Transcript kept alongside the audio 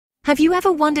Have you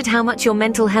ever wondered how much your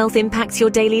mental health impacts your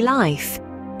daily life?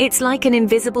 It's like an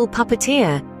invisible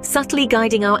puppeteer, subtly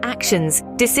guiding our actions,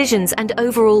 decisions, and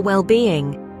overall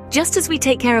well-being. Just as we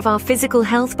take care of our physical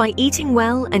health by eating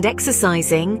well and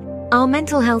exercising, our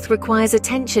mental health requires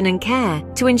attention and care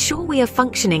to ensure we are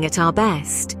functioning at our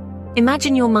best.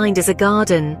 Imagine your mind as a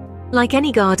garden. Like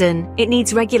any garden, it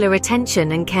needs regular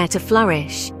attention and care to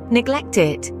flourish. Neglect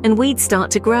it, and weeds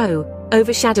start to grow,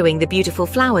 overshadowing the beautiful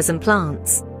flowers and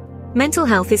plants. Mental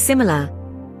health is similar.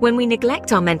 When we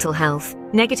neglect our mental health,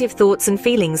 negative thoughts and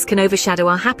feelings can overshadow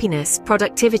our happiness,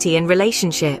 productivity, and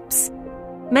relationships.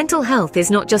 Mental health is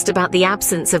not just about the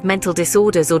absence of mental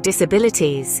disorders or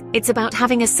disabilities. It's about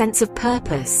having a sense of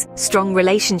purpose, strong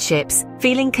relationships,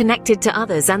 feeling connected to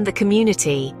others and the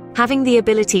community, having the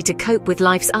ability to cope with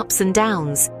life's ups and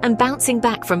downs, and bouncing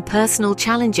back from personal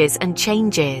challenges and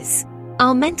changes.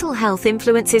 Our mental health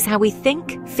influences how we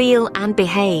think, feel, and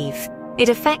behave. It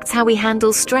affects how we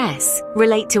handle stress,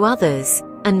 relate to others,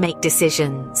 and make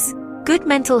decisions. Good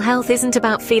mental health isn't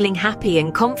about feeling happy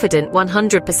and confident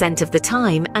 100% of the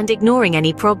time and ignoring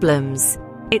any problems.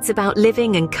 It's about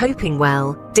living and coping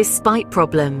well, despite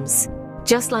problems.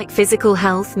 Just like physical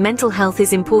health, mental health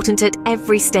is important at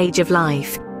every stage of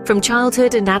life, from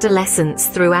childhood and adolescence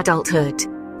through adulthood.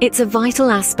 It's a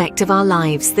vital aspect of our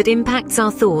lives that impacts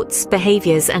our thoughts,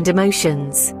 behaviors, and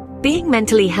emotions. Being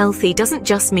mentally healthy doesn't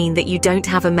just mean that you don't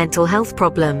have a mental health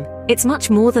problem. It's much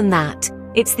more than that.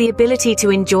 It's the ability to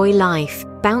enjoy life,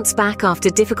 bounce back after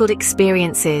difficult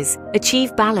experiences,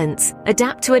 achieve balance,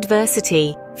 adapt to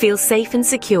adversity, feel safe and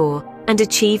secure, and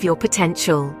achieve your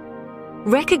potential.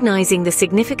 Recognizing the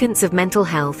significance of mental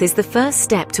health is the first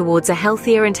step towards a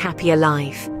healthier and happier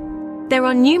life. There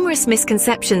are numerous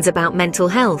misconceptions about mental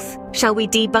health. Shall we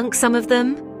debunk some of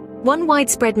them? One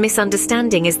widespread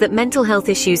misunderstanding is that mental health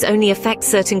issues only affect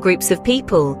certain groups of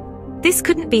people. This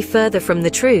couldn't be further from the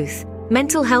truth.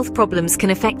 Mental health problems can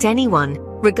affect anyone,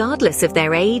 regardless of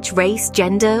their age, race,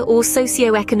 gender, or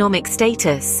socioeconomic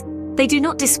status. They do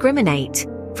not discriminate.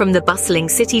 From the bustling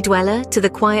city dweller to the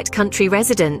quiet country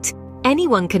resident,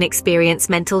 anyone can experience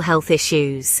mental health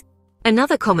issues.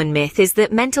 Another common myth is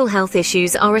that mental health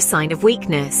issues are a sign of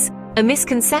weakness, a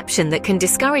misconception that can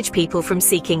discourage people from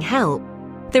seeking help.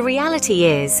 The reality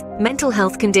is, mental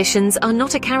health conditions are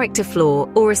not a character flaw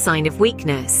or a sign of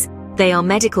weakness. They are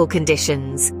medical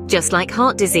conditions, just like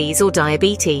heart disease or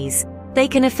diabetes. They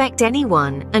can affect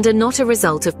anyone and are not a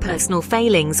result of personal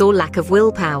failings or lack of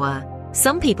willpower.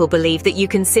 Some people believe that you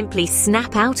can simply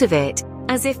snap out of it,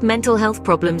 as if mental health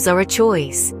problems are a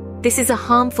choice. This is a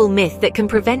harmful myth that can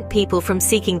prevent people from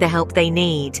seeking the help they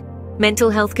need. Mental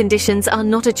health conditions are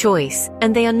not a choice,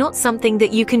 and they are not something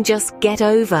that you can just get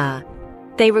over.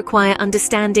 They require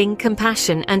understanding,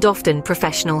 compassion, and often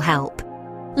professional help.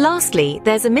 Lastly,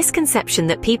 there's a misconception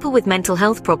that people with mental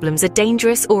health problems are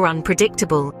dangerous or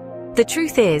unpredictable. The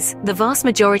truth is, the vast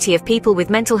majority of people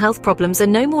with mental health problems are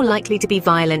no more likely to be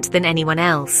violent than anyone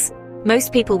else.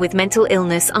 Most people with mental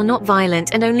illness are not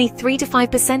violent, and only 3 to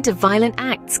 5% of violent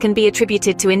acts can be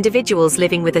attributed to individuals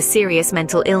living with a serious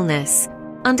mental illness.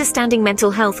 Understanding mental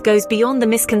health goes beyond the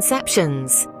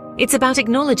misconceptions. It's about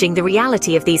acknowledging the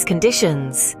reality of these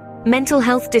conditions. Mental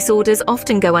health disorders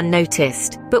often go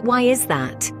unnoticed, but why is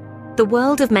that? The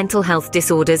world of mental health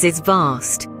disorders is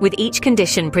vast, with each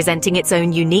condition presenting its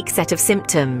own unique set of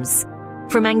symptoms.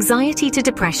 From anxiety to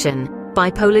depression,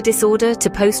 bipolar disorder to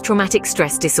post-traumatic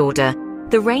stress disorder,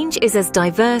 the range is as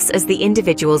diverse as the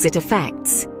individuals it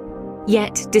affects.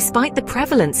 Yet, despite the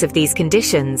prevalence of these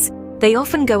conditions, they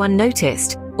often go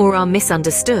unnoticed or are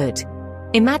misunderstood.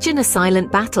 Imagine a silent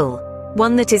battle,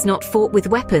 one that is not fought with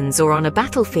weapons or on a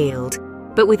battlefield,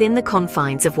 but within the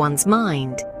confines of one's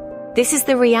mind. This is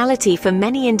the reality for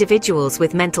many individuals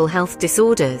with mental health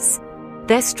disorders.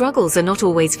 Their struggles are not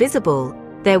always visible,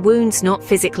 their wounds not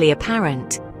physically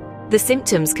apparent. The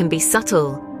symptoms can be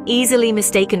subtle, easily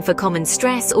mistaken for common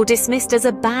stress or dismissed as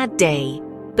a bad day.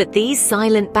 But these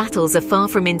silent battles are far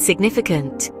from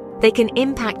insignificant. They can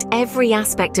impact every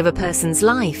aspect of a person's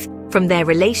life, from their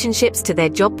relationships to their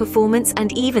job performance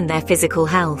and even their physical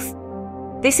health.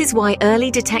 This is why early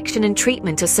detection and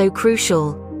treatment are so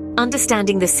crucial.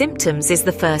 Understanding the symptoms is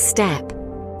the first step.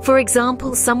 For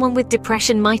example, someone with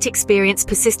depression might experience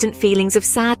persistent feelings of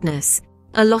sadness,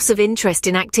 a loss of interest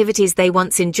in activities they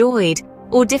once enjoyed,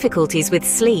 or difficulties with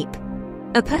sleep.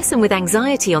 A person with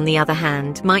anxiety, on the other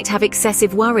hand, might have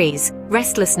excessive worries,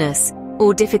 restlessness,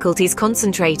 or difficulties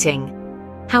concentrating.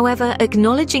 However,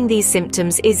 acknowledging these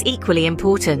symptoms is equally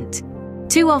important.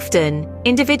 Too often,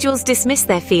 individuals dismiss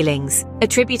their feelings,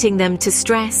 attributing them to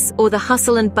stress or the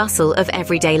hustle and bustle of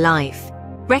everyday life.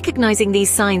 Recognizing these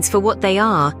signs for what they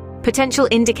are, potential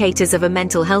indicators of a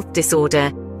mental health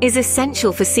disorder, is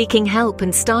essential for seeking help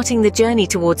and starting the journey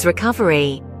towards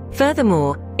recovery.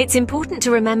 Furthermore, it's important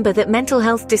to remember that mental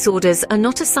health disorders are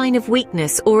not a sign of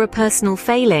weakness or a personal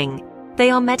failing. They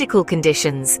are medical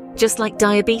conditions, just like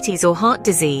diabetes or heart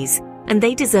disease, and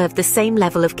they deserve the same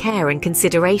level of care and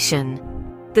consideration.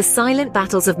 The silent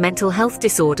battles of mental health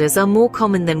disorders are more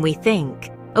common than we think.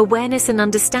 Awareness and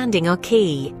understanding are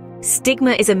key.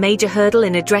 Stigma is a major hurdle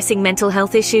in addressing mental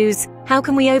health issues. How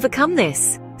can we overcome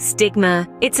this? Stigma,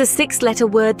 it's a 6-letter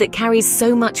word that carries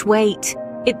so much weight.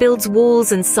 It builds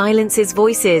walls and silences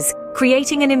voices,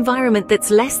 creating an environment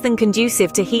that's less than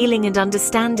conducive to healing and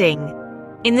understanding.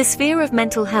 In the sphere of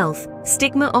mental health,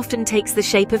 stigma often takes the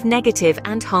shape of negative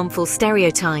and harmful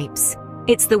stereotypes.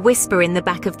 It's the whisper in the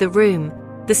back of the room,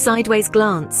 the sideways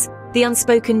glance, the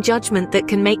unspoken judgment that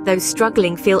can make those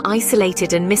struggling feel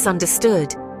isolated and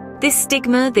misunderstood. This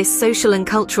stigma, this social and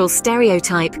cultural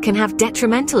stereotype, can have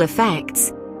detrimental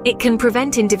effects. It can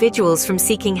prevent individuals from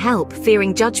seeking help,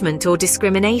 fearing judgment or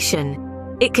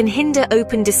discrimination. It can hinder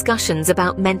open discussions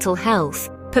about mental health,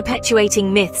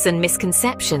 perpetuating myths and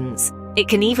misconceptions. It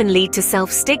can even lead to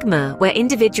self-stigma, where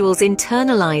individuals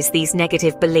internalize these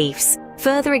negative beliefs,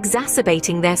 further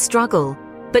exacerbating their struggle.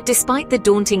 But despite the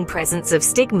daunting presence of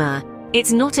stigma,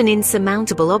 it's not an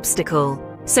insurmountable obstacle.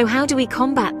 So how do we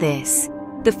combat this?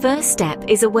 The first step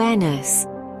is awareness.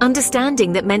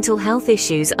 Understanding that mental health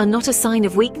issues are not a sign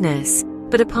of weakness,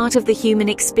 but a part of the human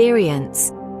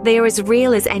experience. They are as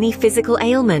real as any physical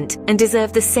ailment and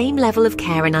deserve the same level of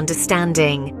care and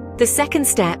understanding. The second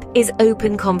step is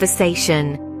open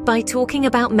conversation. By talking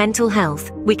about mental health,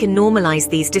 we can normalize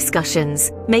these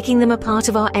discussions, making them a part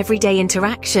of our everyday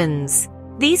interactions.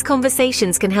 These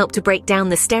conversations can help to break down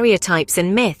the stereotypes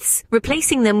and myths,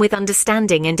 replacing them with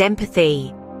understanding and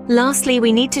empathy. Lastly,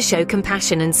 we need to show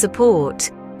compassion and support.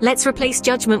 Let's replace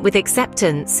judgment with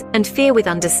acceptance and fear with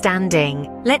understanding.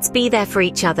 Let's be there for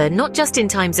each other, not just in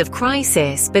times of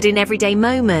crisis, but in everyday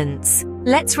moments.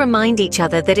 Let's remind each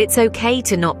other that it's okay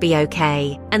to not be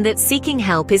okay, and that seeking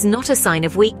help is not a sign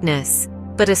of weakness,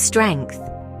 but a strength.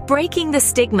 Breaking the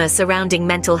stigma surrounding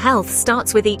mental health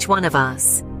starts with each one of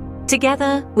us.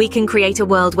 Together, we can create a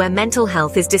world where mental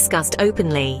health is discussed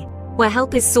openly, where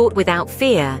help is sought without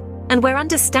fear, and where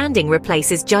understanding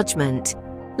replaces judgment.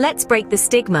 Let's break the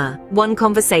stigma, one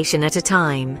conversation at a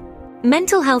time.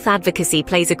 Mental health advocacy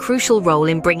plays a crucial role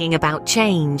in bringing about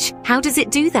change. How does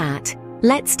it do that?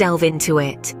 Let's delve into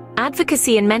it.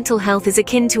 Advocacy in mental health is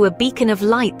akin to a beacon of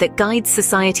light that guides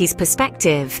society's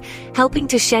perspective, helping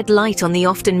to shed light on the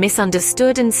often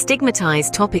misunderstood and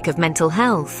stigmatized topic of mental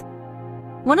health.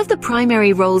 One of the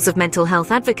primary roles of mental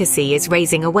health advocacy is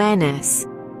raising awareness.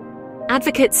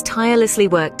 Advocates tirelessly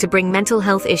work to bring mental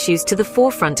health issues to the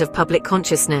forefront of public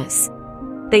consciousness.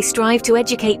 They strive to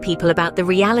educate people about the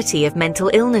reality of mental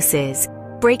illnesses,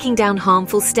 breaking down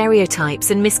harmful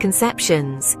stereotypes and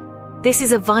misconceptions. This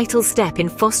is a vital step in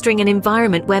fostering an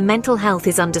environment where mental health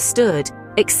is understood,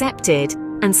 accepted,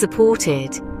 and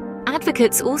supported.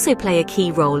 Advocates also play a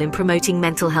key role in promoting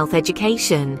mental health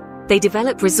education. They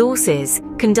develop resources,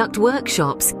 conduct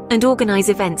workshops, and organize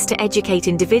events to educate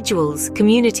individuals,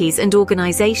 communities, and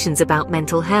organizations about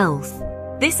mental health.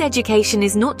 This education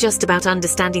is not just about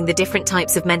understanding the different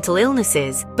types of mental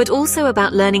illnesses, but also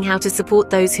about learning how to support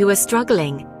those who are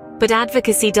struggling. But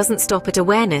advocacy doesn't stop at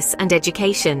awareness and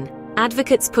education.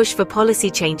 Advocates push for policy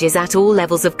changes at all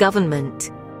levels of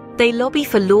government. They lobby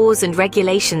for laws and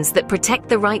regulations that protect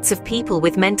the rights of people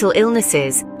with mental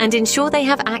illnesses and ensure they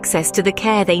have access to the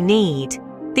care they need.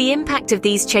 The impact of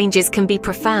these changes can be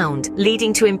profound,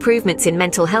 leading to improvements in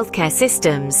mental health care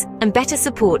systems and better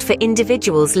support for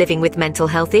individuals living with mental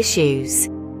health issues.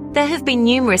 There have been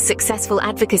numerous successful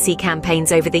advocacy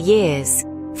campaigns over the years.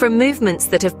 From movements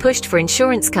that have pushed for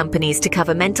insurance companies to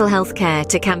cover mental health care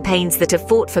to campaigns that have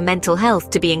fought for mental health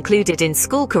to be included in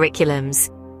school curriculums,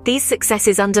 these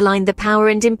successes underline the power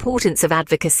and importance of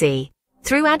advocacy.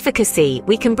 Through advocacy,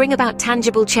 we can bring about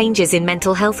tangible changes in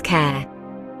mental health care.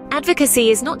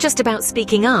 Advocacy is not just about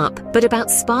speaking up, but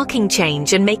about sparking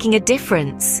change and making a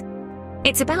difference.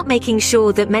 It's about making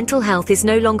sure that mental health is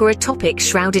no longer a topic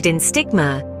shrouded in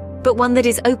stigma, but one that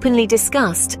is openly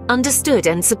discussed, understood,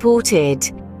 and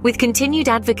supported. With continued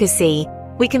advocacy,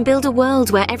 we can build a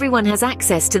world where everyone has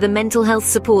access to the mental health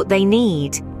support they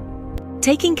need.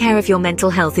 Taking care of your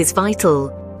mental health is vital,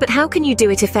 but how can you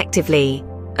do it effectively?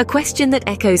 A question that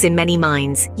echoes in many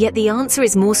minds, yet the answer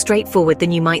is more straightforward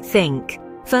than you might think.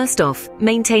 First off,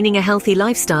 maintaining a healthy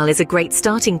lifestyle is a great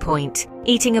starting point.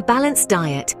 Eating a balanced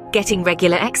diet, getting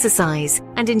regular exercise,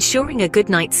 and ensuring a good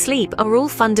night's sleep are all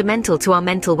fundamental to our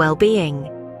mental well-being.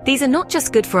 These are not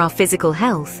just good for our physical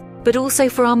health, but also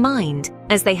for our mind,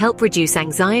 as they help reduce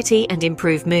anxiety and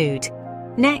improve mood.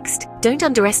 Next, don't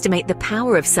underestimate the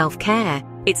power of self-care.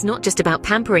 It's not just about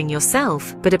pampering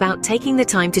yourself, but about taking the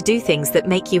time to do things that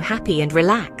make you happy and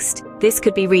relaxed. This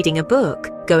could be reading a book,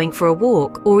 going for a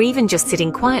walk, or even just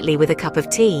sitting quietly with a cup of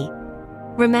tea.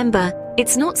 Remember,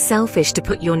 it's not selfish to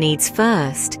put your needs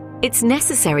first. It's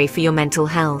necessary for your mental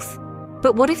health.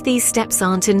 But what if these steps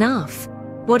aren't enough?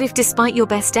 What if despite your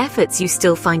best efforts you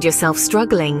still find yourself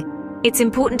struggling? It's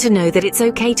important to know that it's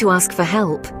okay to ask for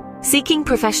help. Seeking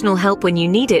professional help when you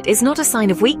need it is not a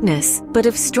sign of weakness, but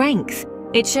of strength.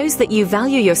 It shows that you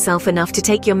value yourself enough to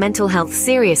take your mental health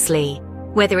seriously.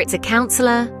 Whether it's a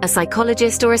counselor, a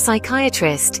psychologist, or a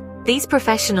psychiatrist, these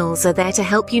professionals are there to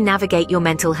help you navigate your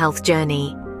mental health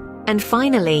journey. And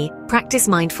finally, practice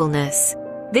mindfulness.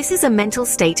 This is a mental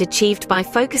state achieved by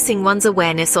focusing one's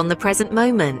awareness on the present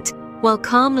moment, while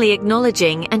calmly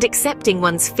acknowledging and accepting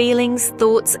one's feelings,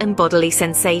 thoughts, and bodily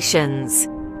sensations.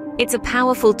 It's a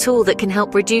powerful tool that can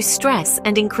help reduce stress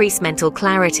and increase mental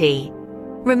clarity.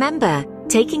 Remember,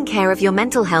 taking care of your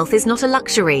mental health is not a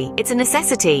luxury, it's a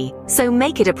necessity, so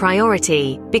make it a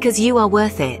priority, because you are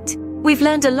worth it. We've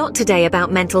learned a lot today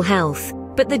about mental health,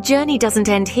 but the journey doesn't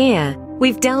end here.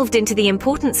 We've delved into the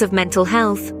importance of mental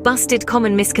health, busted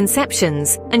common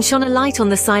misconceptions, and shone a light on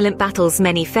the silent battles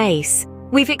many face.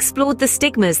 We've explored the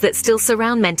stigmas that still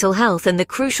surround mental health and the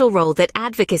crucial role that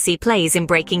advocacy plays in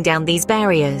breaking down these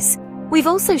barriers. We've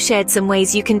also shared some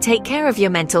ways you can take care of your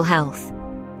mental health.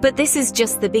 But this is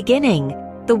just the beginning.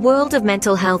 The world of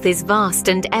mental health is vast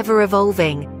and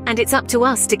ever-evolving, and it's up to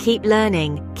us to keep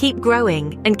learning, keep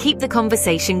growing, and keep the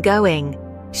conversation going.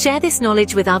 Share this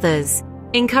knowledge with others.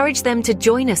 Encourage them to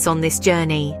join us on this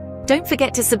journey. Don't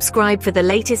forget to subscribe for the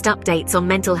latest updates on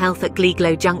mental health at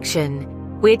Gleeglow Junction.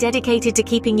 We're dedicated to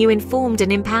keeping you informed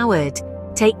and empowered.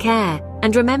 Take care,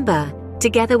 and remember,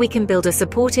 together we can build a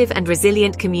supportive and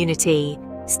resilient community.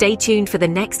 Stay tuned for the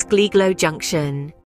next Gleeglow Junction.